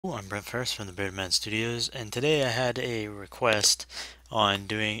I'm Brent Farris from the Beardman Studios, and today I had a request on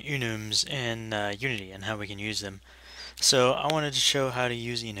doing enums in Unity and how we can use them. So I wanted to show how to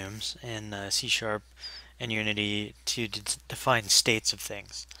use enums in C# and Unity to define states of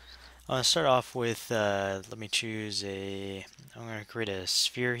things. I'm going to start off with, let me choose I'm going to create a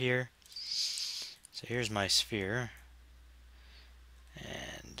sphere here. So here's my sphere,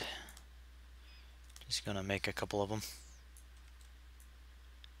 and just going to make a couple of them.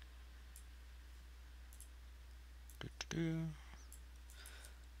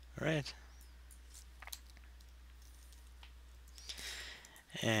 Alright.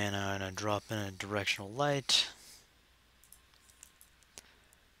 And I'm going to drop in a directional light.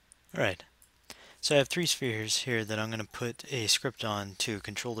 Alright, so I have three spheres here that I'm going to put a script on to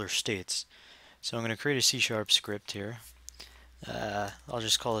control their states. So I'm going to create a C# script here. I'll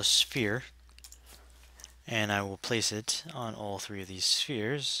just call this sphere, and I will place it on all three of these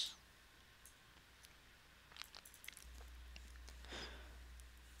spheres.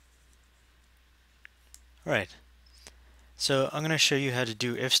 Alright, so I'm going to show you how to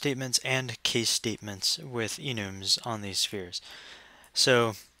do if statements and case statements with enums on these spheres.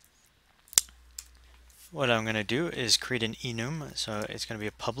 So what I'm going to do is create an enum. So it's going to be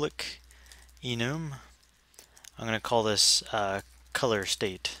a public enum. I'm going to call this color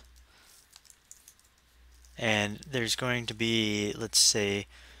state. And there's going to be, let's say,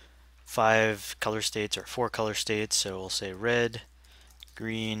 5 color states or 4 color states. So we'll say red,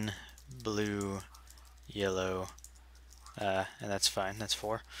 green, blue, yellow, and that's fine. That's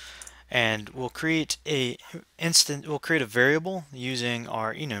 4. And we'll create a variable using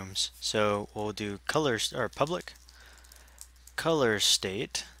our enums. So we'll do colors or public color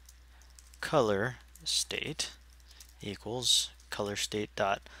state equals color state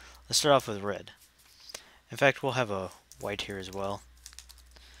dot. Let's start off with red. In fact, we'll have a white here as well,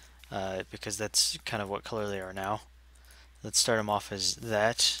 because that's kind of what color they are now. Let's start them off as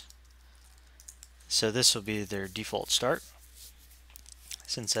that. So this will be their default start,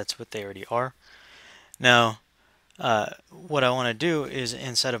 since that's what they already are. Now, what I want to do is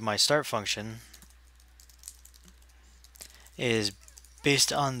inside of my start function is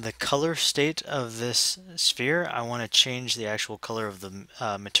based on the color state of this sphere, I want to change the actual color of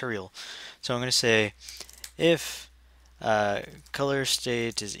the material. So I'm going to say if color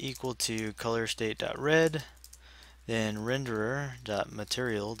state is equal to color state.red, then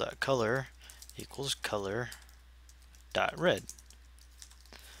renderer.material.color equals color.red.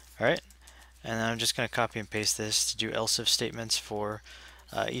 Alright, and then I'm just going to copy and paste this to do else if statements for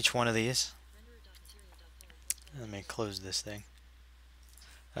each one of these. Let me close this thing.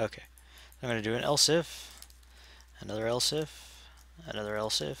 Okay, I'm going to do an else if, another else if, another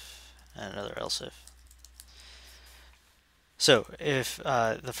else if, and another else if. So if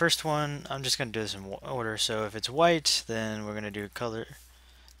the first one, I'm just going to do this in order. So if it's white, then we're going to do color.white.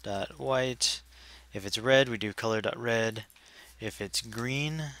 If it's red, we do color.red. If it's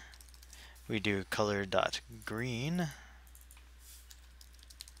green, we do color.green.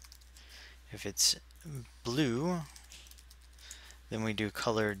 If it's blue, then we do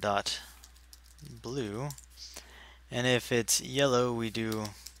color.blue. And if it's yellow, we do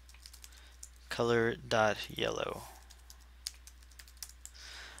color.yellow.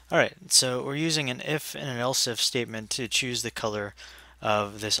 Alright, so we're using an if and an else if statement to choose the color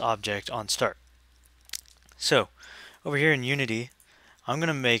of this object on start. So over here in Unity, I'm going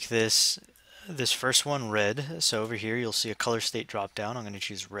to make this first one red. So over here you'll see a color state drop down. I'm going to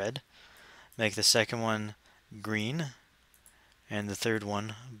choose red. Make the second one green, and the third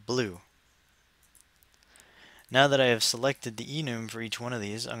one blue. Now that I have selected the enum for each one of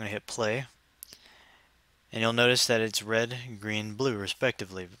these, I'm going to hit play. And you'll notice that it's red, green, blue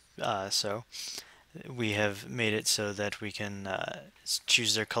respectively. So we have made it so that we can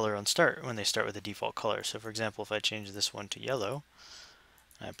choose their color on start when they start with the default color. So for example, if I change this one to yellow,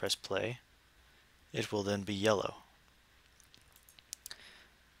 and I press play, it will then be yellow.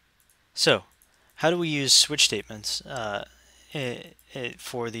 So how do we use switch statements for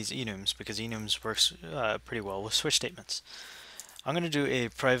these enums? Because enums works pretty well with switch statements. I'm going to do a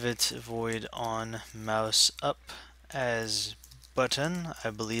private void on mouse up as button, I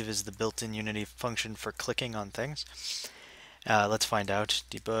believe is the built-in Unity function for clicking on things. Let's find out.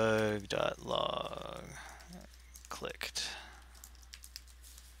 Debug.log clicked.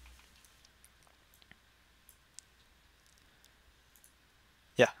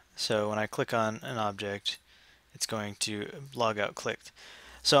 Yeah, so when I click on an object, it's going to log out clicked.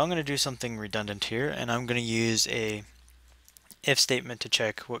 So I'm going to do something redundant here, and I'm going to use a if statement to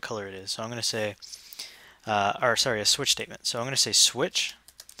check what color it is. So I'm going to say, a switch statement. So I'm going to say switch,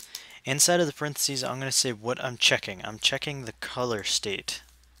 Inside of the parentheses, I'm going to say what I'm checking. I'm checking the color state.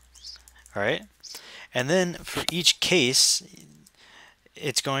 All right, and then for each case,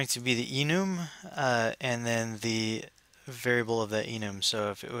 it's going to be the enum and then the variable of that enum.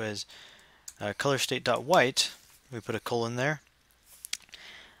 So if it was color state dot white, we put a colon there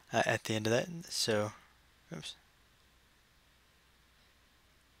at the end of that. So, oops.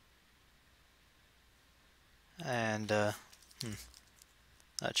 And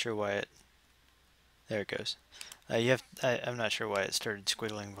not sure why it. There it goes. I'm not sure why it started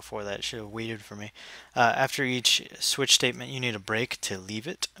squiggling before that. It should have waited for me. After each switch statement, you need a break to leave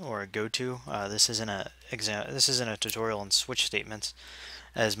it or a go to. This isn't a tutorial on switch statements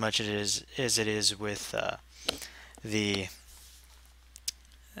as much as it is with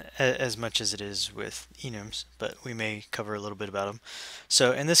enums, but we may cover a little bit about them.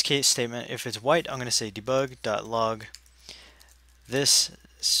 So in this case statement, if it's white, I'm going to say debug.log. This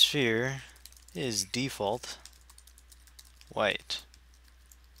sphere is default white.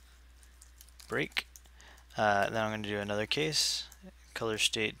 Break. Then I'm going to do another case. Color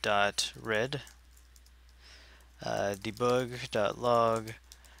state dot red. Debug.log.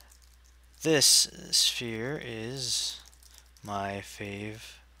 This sphere is my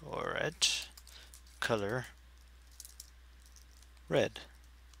favorite color red.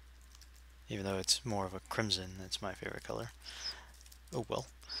 Even though it's more of a crimson, that's my favorite color. Oh well.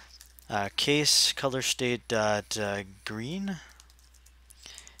 Case color state dot green.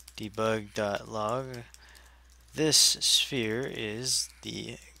 Debug.log. This sphere is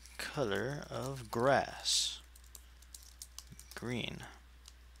the color of grass. Green.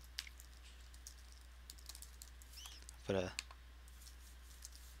 There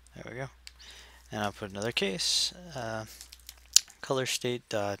we go. And I'll put another case. Color state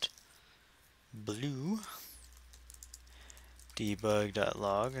dot blue.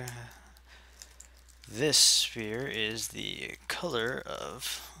 Debug.log. This sphere is the color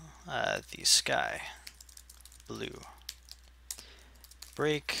of the sky. Blue.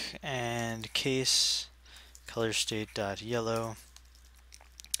 Break and case color state dot yellow.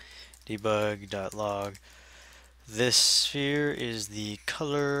 Debug.log. This sphere is the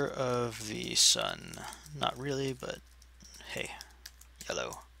color of the sun. Not really, but hey,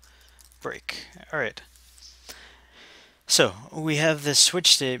 yellow. Break. Alright. So we have this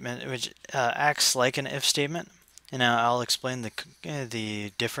switch statement which acts like an if statement. And now I'll explain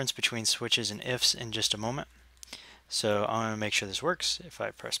the difference between switches and ifs in just a moment. So I'm going to make sure this works. If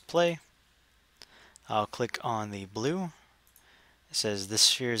I press play, I'll click on the blue. It says this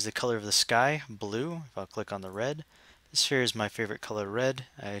sphere is the color of the sky, blue. If I'll click on the red, this sphere is my favorite color, red.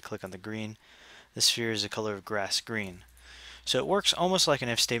 I click on the green. This sphere is the color of grass, green. So it works almost like an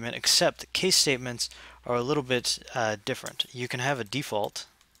if statement, except case statements are a little bit different. You can have a default,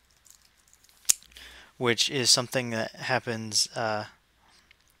 which is something that happens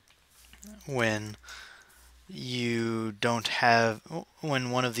when you don't have,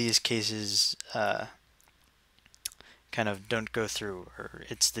 when one of these cases kind of don't go through, or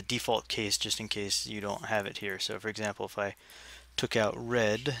it's the default case just in case you don't have it here. So for example, if I took out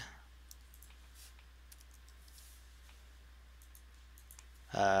red,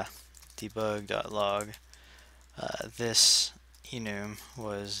 debug.log, this enum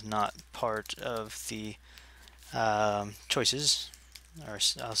was not part of the choices, or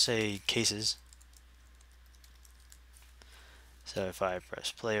I'll say cases. So if I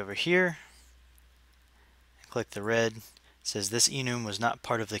press play over here and click the red, it says this enum was not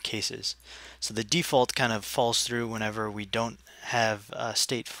part of the cases. So the default kind of falls through whenever we don't have a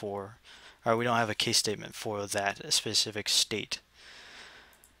state for, or we don't have a case statement for that specific state.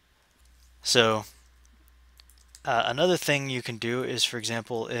 So another thing you can do is, for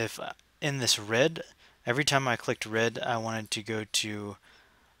example, if in this red, every time I clicked red, I wanted to go to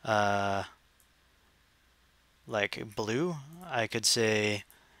like blue, I could say,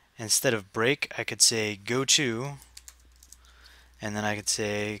 instead of break, I could say go to, and then I could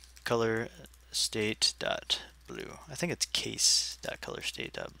say color state dot blue. I think it's case dot color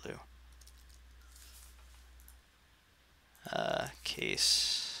state dot blue.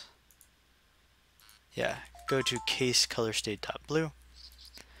 Case. Yeah, go to case color state dot blue.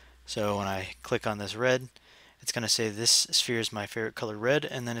 So when I click on this red, it's going to say this sphere is my favorite color, red,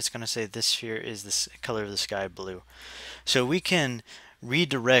 and then it's going to say this sphere is this color of the sky, blue. So we can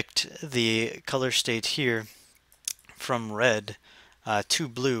redirect the color state here from red to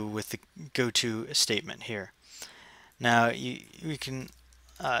blue with the go to statement here. Now we can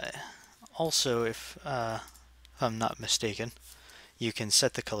also, if I'm not mistaken, you can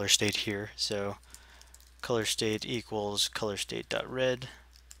set the color state here. So color state equals color state dot red.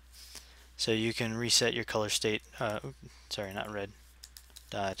 So you can reset your color state, sorry, not red,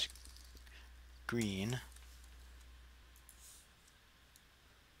 dot green.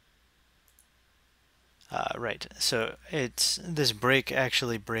 Right, so this break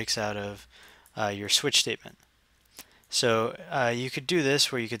actually breaks out of your switch statement. So you could do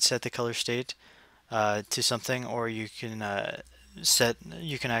this where you could set the color state to something, or you can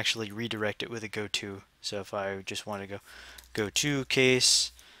actually redirect it with a go-to. So if I just want to go to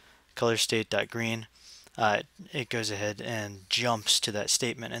case color state dot green, it goes ahead and jumps to that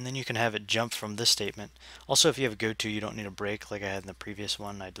statement, and then you can have it jump from this statement. Also, if you have a go-to, you don't need a break like I had in the previous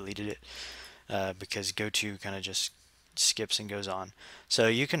one. I deleted it because go-to kind of just skips and goes on. So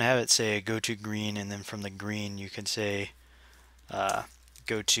you can have it say go to green, and then from the green you can say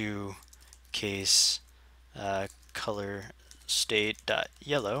go to case color state dot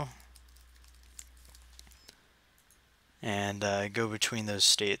yellow, and go between those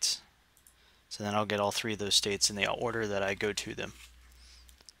states. So then I'll get all three of those states in the order that I go to them.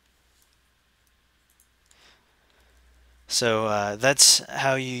 So that's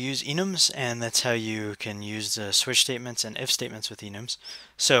how you use enums, and that's how you can use the switch statements and if statements with enums.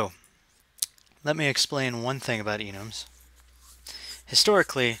 So let me explain one thing about enums.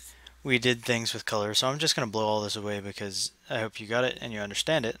 Historically, we did things with color, so I'm just going to blow all this away because I hope you got it and you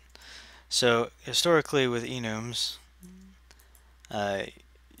understand it. So historically with enums,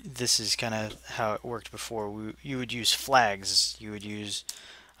 this is kind of how it worked before. You would use flags. You would use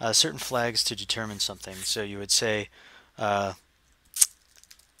certain flags to determine something. So you would say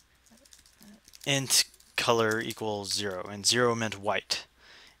int color equals 0, and 0 meant white.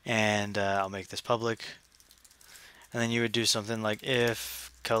 And I'll make this public. And then you would do something like if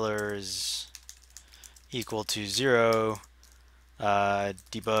color is equal to 0,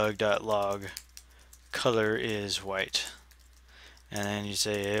 debug.log color is white. And then you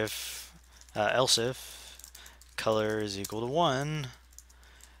say if else if color is equal to 1,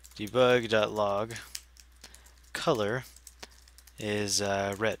 debug.log color is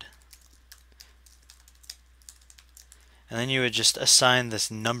red. And then you would just assign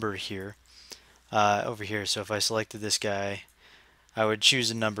this number here over here. So if I selected this guy, I would choose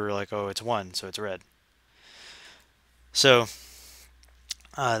a number like, oh, it's 1, so it's red. So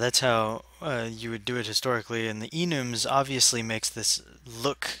that's how you would do it historically, and the enums obviously makes this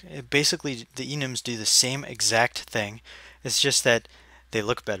look, basically the enums do the same exact thing. It's just that they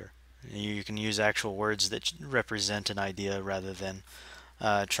look better. You can use actual words that represent an idea rather than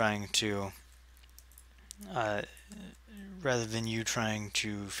you trying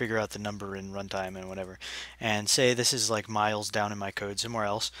to figure out the number in runtime and whatever. And say this is like miles down in my code somewhere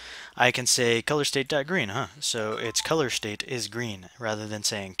else, I can say color state.green, so its color state is green, rather than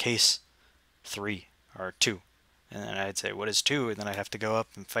saying case 3 or 2. And then I'd say what is 2, and then I'd have to go up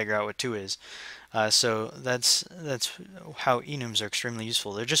and figure out what 2 is. So that's how enums are extremely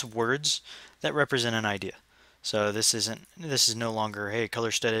useful. They're just words that represent an idea. So this is no longer, hey,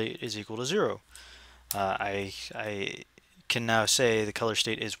 color state is equal to 0. I can now say the color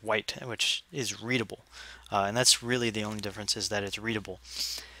state is white, which is readable. And that's really the only difference, is that it's readable.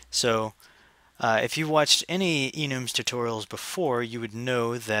 So if you've watched any enums tutorials before, you would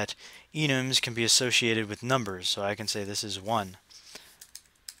know that enums can be associated with numbers. So I can say this is 1.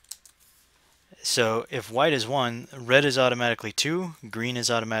 So if white is 1, red is automatically 2, green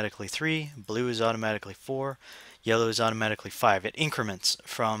is automatically 3, blue is automatically 4, yellow is automatically 5. It increments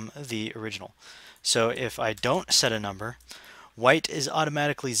from the original. So if I don't set a number, white is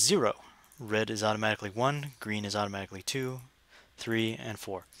automatically 0, red is automatically 1, green is automatically 2, 3, and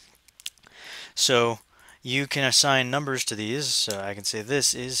 4. So you can assign numbers to these. So I can say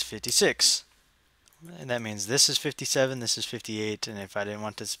this is 56. And that means this is 57, this is 58, and if I didn't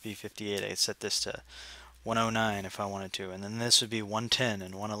want this to be 58, I could set this to 109 if I wanted to, and then this would be 110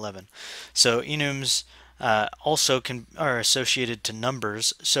 and 111. So enums also are associated to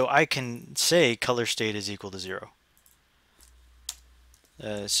numbers, so I can say color state is equal to 0.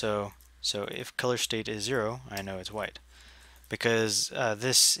 So if color state is 0, I know it's white, because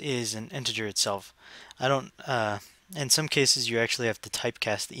this is an integer itself. I don't. In some cases, you actually have to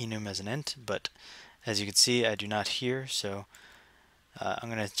typecast the enum as an int, but as you can see, I do not here, so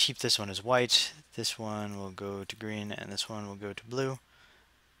I'm going to keep this one as white, this one will go to green, and this one will go to blue.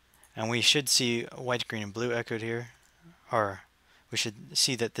 And we should see white, green, and blue echoed here, or we should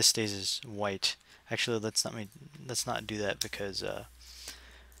see that this stays as white. Actually, let's not do that, because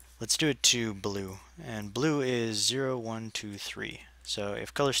let's do it to blue, and blue is 0, 1, 2, 3. So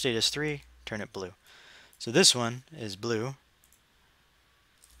if color state is 3, turn it blue. So this one is blue.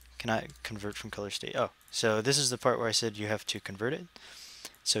 Cannot convert from color state. Oh, so this is the part where I said you have to convert it.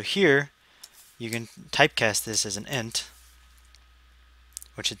 So here you can typecast this as an int,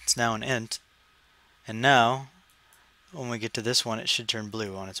 which it's now an int, and now when we get to this one, it should turn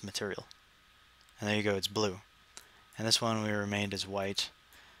blue on its material. And there you go, it's blue. And this one we remained as white,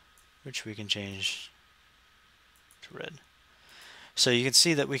 which we can change to red. So you can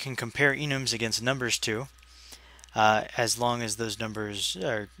see that we can compare enums against numbers too, as long as those numbers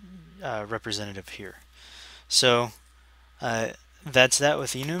are representative here. So that's that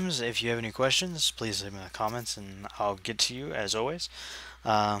with enums. If you have any questions, please leave them in the comments and I'll get to you as always.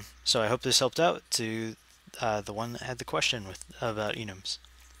 So I hope this helped out to the one that had the question about enums.